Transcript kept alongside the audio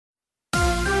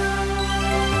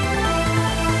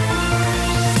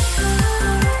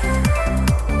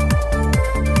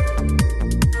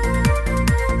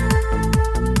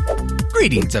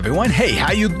Greetings everyone, hey,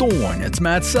 how you doing? It's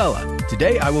Matt Sella.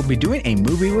 Today I will be doing a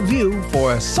movie review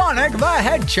for Sonic the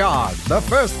Hedgehog, the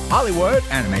first Hollywood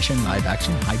animation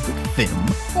live-action hybrid film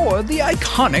for the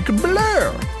iconic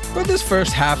Blur. For this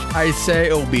first half, I say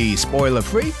it'll be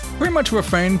spoiler-free, pretty much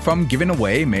refrain from giving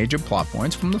away major plot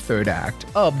points from the third act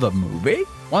of the movie.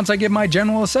 Once I give my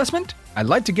general assessment, I'd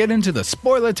like to get into the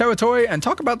spoiler territory and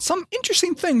talk about some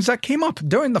interesting things that came up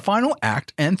during the final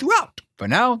act and throughout. For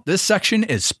now, this section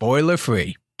is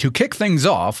spoiler-free. To kick things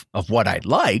off, of what I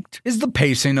liked is the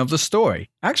pacing of the story.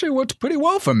 Actually worked pretty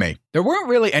well for me. There weren't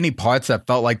really any parts that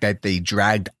felt like that they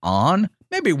dragged on.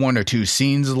 Maybe one or two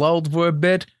scenes lulled for a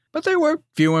bit, but they were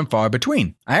few and far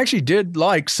between. I actually did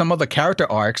like some of the character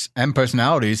arcs and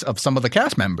personalities of some of the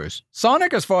cast members.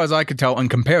 Sonic, as far as I could tell in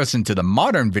comparison to the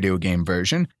modern video game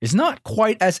version, is not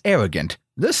quite as arrogant.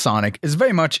 This Sonic is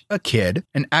very much a kid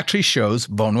and actually shows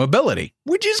vulnerability,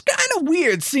 which is kind of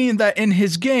weird seeing that in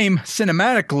his game,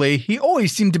 cinematically, he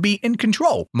always seemed to be in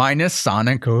control. Minus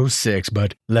Sonic 06,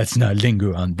 but let's not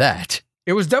linger on that.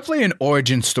 It was definitely an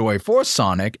origin story for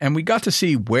Sonic, and we got to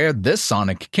see where this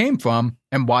Sonic came from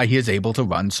and why he is able to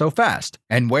run so fast,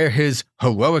 and where his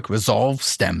heroic resolve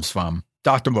stems from.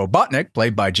 Dr. Robotnik,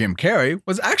 played by Jim Carrey,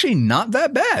 was actually not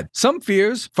that bad. Some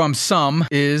fears from some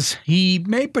is he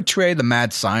may portray the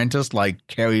mad scientist like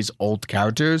Carrey's old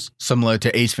characters, similar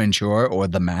to Ace Ventura or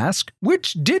The Mask,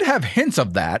 which did have hints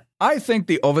of that. I think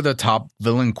the over-the-top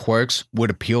villain quirks would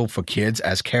appeal for kids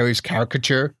as Carrey's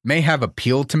caricature may have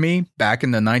appealed to me back in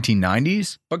the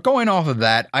 1990s, but going off of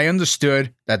that, I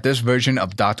understood that this version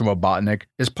of Dr. Robotnik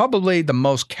is probably the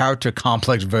most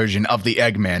character-complex version of the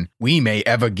Eggman we may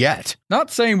ever get. Not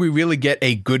saying we really get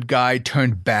a good guy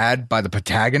turned bad by the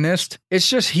protagonist, it's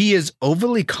just he is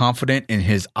overly confident in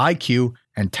his IQ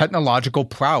and technological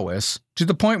prowess to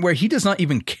the point where he does not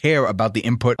even care about the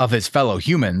input of his fellow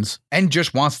humans and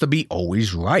just wants to be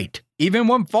always right. Even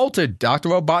when faulted, Dr.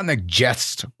 Robotnik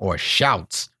jests or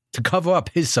shouts to cover up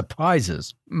his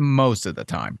surprises most of the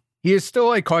time. He is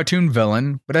still a cartoon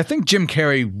villain, but I think Jim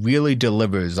Carrey really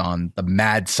delivers on the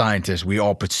mad scientist we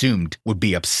all presumed would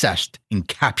be obsessed in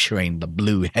capturing the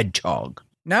blue hedgehog.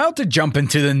 Now to jump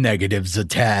into the negatives a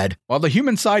tad. While the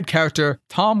human side character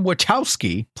Tom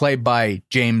Wachowski, played by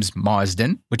James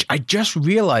Marsden, which I just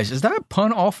realized, is that a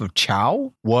pun off of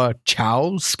Chow?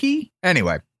 Wachowski?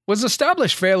 Anyway, was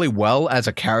established fairly well as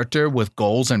a character with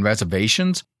goals and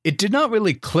reservations, it did not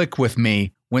really click with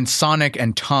me when Sonic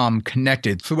and Tom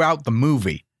connected throughout the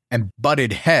movie and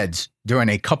butted heads during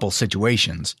a couple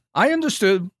situations. I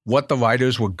understood what the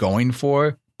writers were going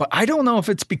for, but I don't know if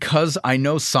it's because I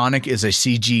know Sonic is a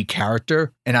CG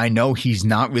character and I know he's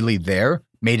not really there,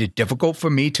 made it difficult for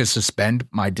me to suspend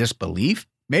my disbelief.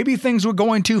 Maybe things were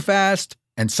going too fast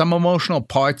and some emotional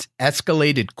parts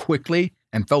escalated quickly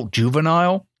and felt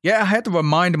juvenile. Yeah, I had to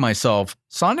remind myself,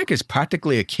 Sonic is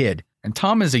practically a kid and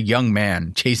Tom is a young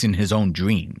man chasing his own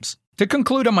dreams. To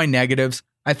conclude on my negatives,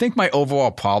 I think my overall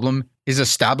problem is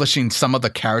establishing some of the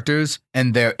characters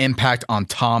and their impact on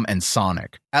Tom and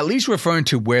Sonic. At least referring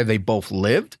to where they both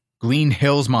lived, Green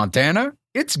Hills, Montana,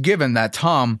 it's given that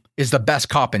Tom is the best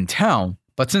cop in town,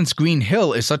 but since Green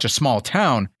Hill is such a small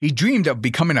town, he dreamed of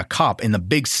becoming a cop in the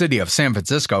big city of San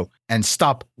Francisco and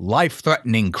stop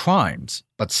life-threatening crimes.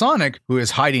 But Sonic, who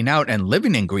is hiding out and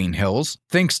living in Green Hills,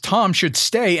 thinks Tom should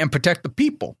stay and protect the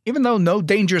people, even though no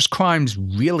dangerous crimes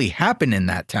really happen in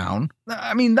that town.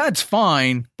 I mean, that's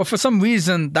fine, but for some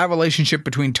reason, that relationship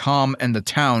between Tom and the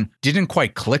town didn't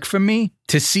quite click for me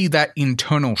to see that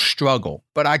internal struggle,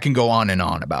 but I can go on and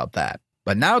on about that.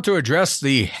 But now to address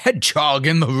the hedgehog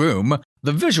in the room,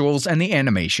 the visuals and the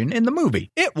animation in the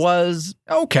movie. It was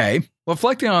okay.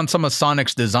 Reflecting on some of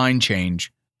Sonic's design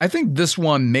change, I think this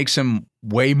one makes him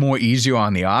way more easier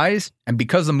on the eyes, and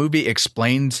because the movie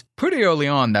explains pretty early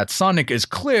on that Sonic is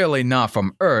clearly not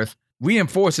from Earth,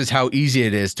 reinforces how easy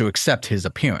it is to accept his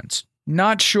appearance.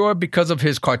 Not sure because of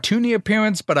his cartoony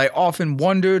appearance, but I often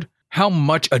wondered how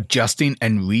much adjusting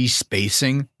and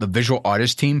respacing the visual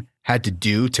artist team had to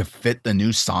do to fit the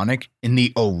new Sonic in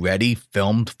the already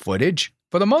filmed footage.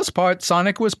 For the most part,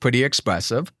 Sonic was pretty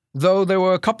expressive, though there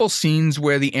were a couple scenes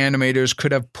where the animators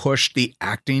could have pushed the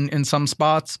acting in some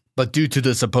spots, but due to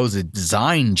the supposed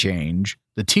design change,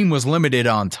 the team was limited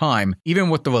on time, even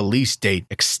with the release date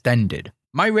extended.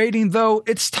 My rating, though,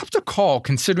 it's tough to call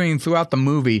considering throughout the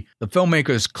movie, the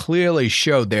filmmakers clearly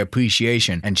showed their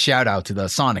appreciation and shout out to the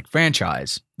Sonic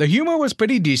franchise. The humor was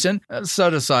pretty decent,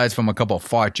 set aside from a couple of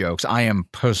fart jokes. I am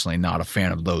personally not a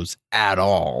fan of those at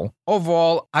all.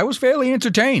 Overall, I was fairly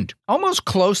entertained. Almost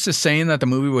close to saying that the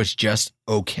movie was just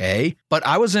okay, but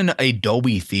I was in a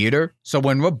Dolby theater, so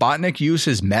when Robotnik used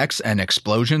his mechs and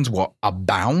explosions were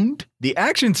abound, the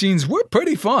action scenes were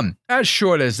pretty fun, as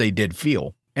short as they did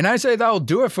feel. And I say that'll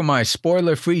do it for my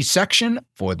spoiler-free section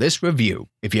for this review.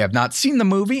 If you have not seen the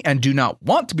movie and do not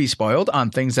want to be spoiled on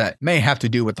things that may have to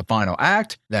do with the final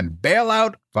act, then bail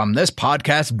out from this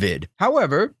podcast vid.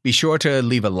 However, be sure to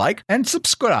leave a like and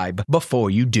subscribe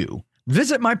before you do.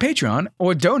 Visit my Patreon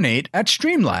or donate at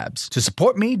Streamlabs to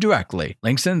support me directly.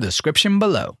 Links in the description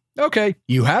below. Okay,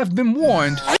 you have been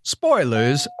warned.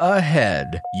 Spoilers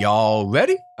ahead. Y'all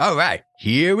ready? Alright,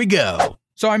 here we go.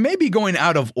 So I may be going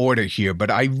out of order here,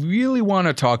 but I really want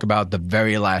to talk about the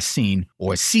very last scene,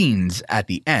 or scenes, at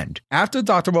the end. After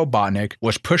Dr. Robotnik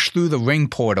was pushed through the ring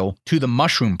portal to the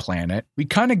Mushroom Planet, we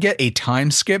kind of get a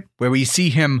time skip where we see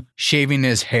him shaving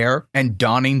his hair and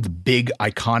donning the big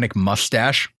iconic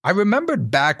mustache. I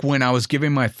remembered back when I was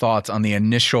giving my thoughts on the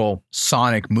initial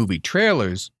Sonic movie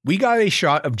trailers, we got a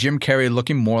shot of Jim Carrey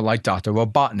looking more like Dr.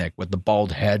 Robotnik with the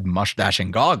bald head, mustache,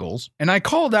 and goggles, and I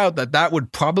called out that that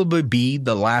would probably be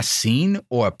the last scene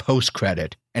or a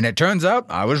post-credit. And it turns out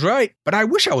I was right, but I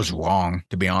wish I was wrong,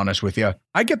 to be honest with you.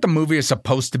 I get the movie is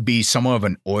supposed to be somewhat of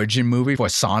an origin movie for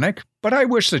Sonic, but I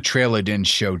wish the trailer didn't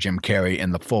show Jim Carrey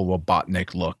in the full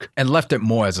Robotnik look and left it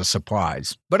more as a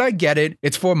surprise. But I get it,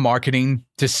 it's for marketing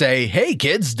to say, hey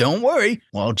kids, don't worry.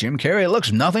 Well, Jim Carrey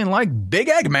looks nothing like Big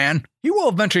Eggman. He will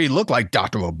eventually look like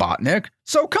Dr. Robotnik,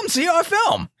 so come see our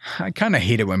film. I kinda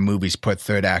hate it when movies put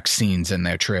third act scenes in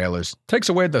their trailers. Takes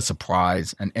away the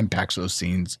surprise and impacts those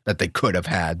scenes that they could have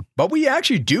had. But we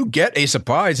actually do get a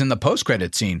surprise in the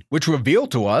post-credit scene, which revealed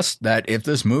to us that if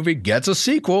this movie gets a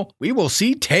sequel, we will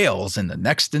see Tails in the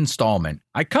next installment.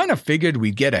 I kind of figured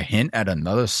we'd get a hint at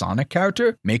another Sonic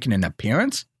character making an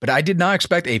appearance, but I did not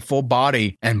expect a full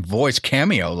body and voice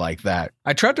cameo like that.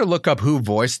 I tried to look up who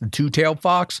voiced the two-tailed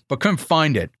fox, but couldn't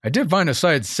find it. I did find a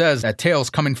site that says that Tails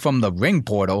coming from the ring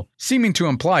portal, seeming to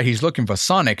imply he's looking for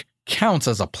Sonic, counts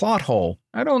as a plot hole.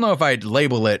 I don't know if I'd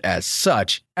label it as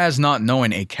such, as not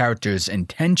knowing a character's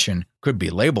intention could be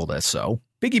labeled as so.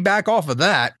 Piggyback off of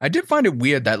that, I did find it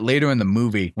weird that later in the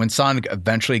movie, when Sonic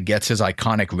eventually gets his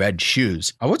iconic red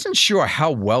shoes, I wasn't sure how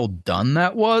well done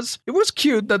that was. It was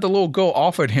cute that the little girl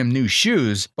offered him new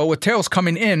shoes, but with Tails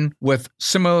coming in with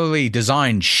similarly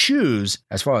designed shoes,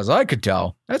 as far as I could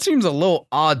tell, that seems a little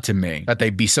odd to me that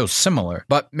they'd be so similar,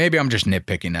 but maybe I'm just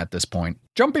nitpicking at this point.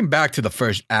 Jumping back to the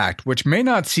first act, which may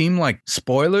not seem like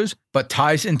spoilers, but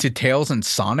ties into Tails and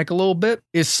Sonic a little bit,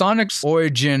 is Sonic's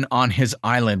origin on his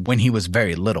island when he was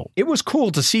very little. It was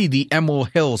cool to see the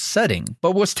Emerald Hill setting,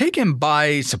 but was taken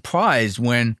by surprise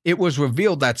when it was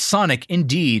revealed that Sonic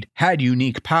indeed had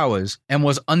unique powers and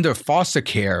was under foster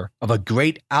care of a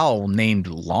great owl named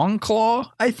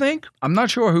Longclaw, I think? I'm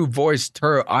not sure who voiced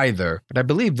her either, but I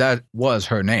believe that was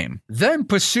her name. Then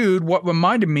pursued what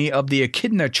reminded me of the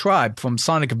Echidna tribe from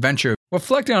Sonic Adventure.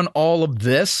 Reflecting on all of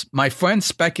this, my friend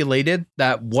speculated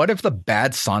that what if the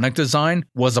bad Sonic design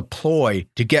was a ploy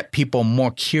to get people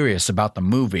more curious about the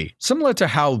movie? Similar to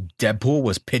how Deadpool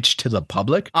was pitched to the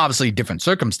public, obviously different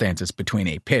circumstances between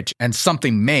a pitch and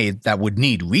something made that would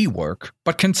need rework,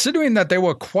 but considering that there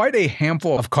were quite a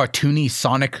handful of cartoony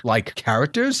Sonic-like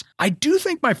characters, I do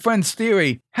think my friend's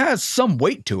theory has some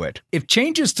weight to it. If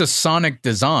changes to Sonic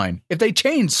design, if they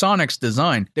changed Sonic's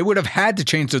design, they would have had to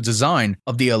change the design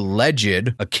of the alleged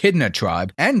Echidna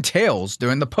tribe and Tails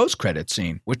during the post-credit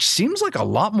scene, which seems like a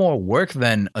lot more work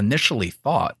than initially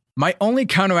thought. My only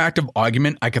counteractive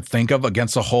argument I could think of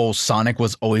against the whole Sonic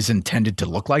was always intended to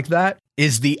look like that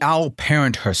is the owl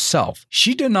parent herself.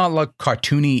 She did not look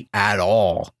cartoony at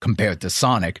all compared to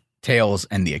Sonic, Tails,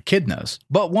 and the Echidnas.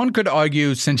 But one could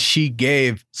argue since she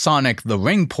gave Sonic the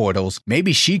ring portals,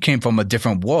 maybe she came from a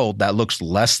different world that looks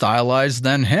less stylized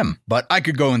than him. But I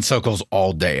could go in circles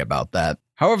all day about that.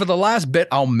 However, the last bit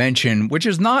I'll mention, which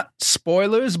is not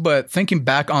spoilers, but thinking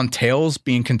back on Tails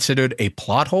being considered a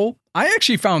plot hole, I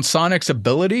actually found Sonic's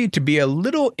ability to be a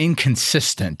little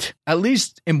inconsistent. At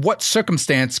least in what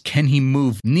circumstance can he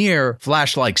move near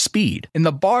Flash-like speed? In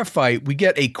the bar fight, we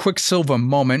get a Quicksilver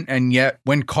moment, and yet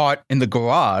when caught in the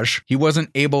garage, he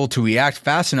wasn't able to react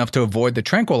fast enough to avoid the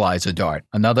tranquilizer dart.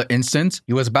 Another instance,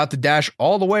 he was about to dash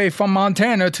all the way from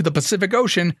Montana to the Pacific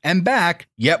Ocean and back,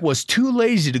 yet was too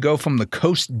lazy to go from the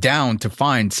coast down to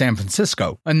find San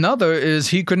Francisco. Another is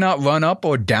he could not run up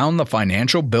or down the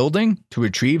financial building to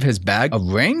retrieve his bag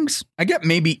of rings? I get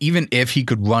maybe even if he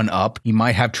could run up, he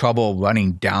might have trouble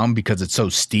running down because it's so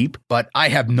steep, but I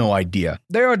have no idea.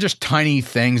 There are just tiny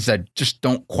things that just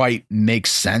don't quite make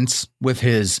sense with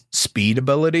his speed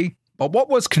ability. But what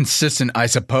was consistent, I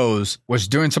suppose, was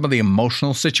during some of the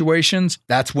emotional situations,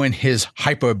 that's when his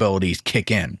hyper abilities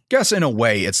kick in. Guess in a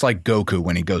way, it's like Goku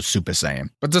when he goes Super Saiyan.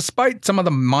 But despite some of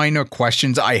the minor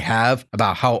questions I have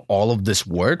about how all of this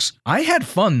works, I had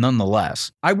fun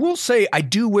nonetheless. I will say I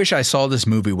do wish I saw this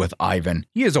movie with Ivan.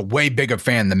 He is a way bigger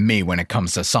fan than me when it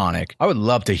comes to Sonic. I would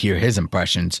love to hear his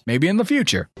impressions, maybe in the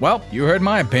future. Well, you heard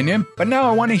my opinion, but now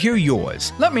I want to hear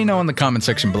yours. Let me know in the comment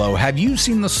section below, have you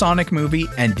seen the Sonic movie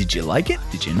and did you like it?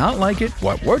 Did you not like it?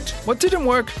 What worked? What didn't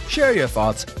work? Share your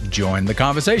thoughts. Join the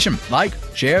conversation. Like,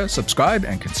 share, subscribe,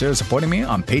 and consider supporting me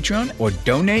on Patreon or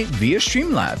donate via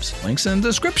Streamlabs. Links in the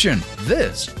description.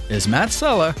 This is Matt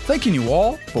Sella, thanking you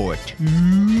all for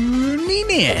tuning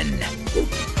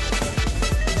in.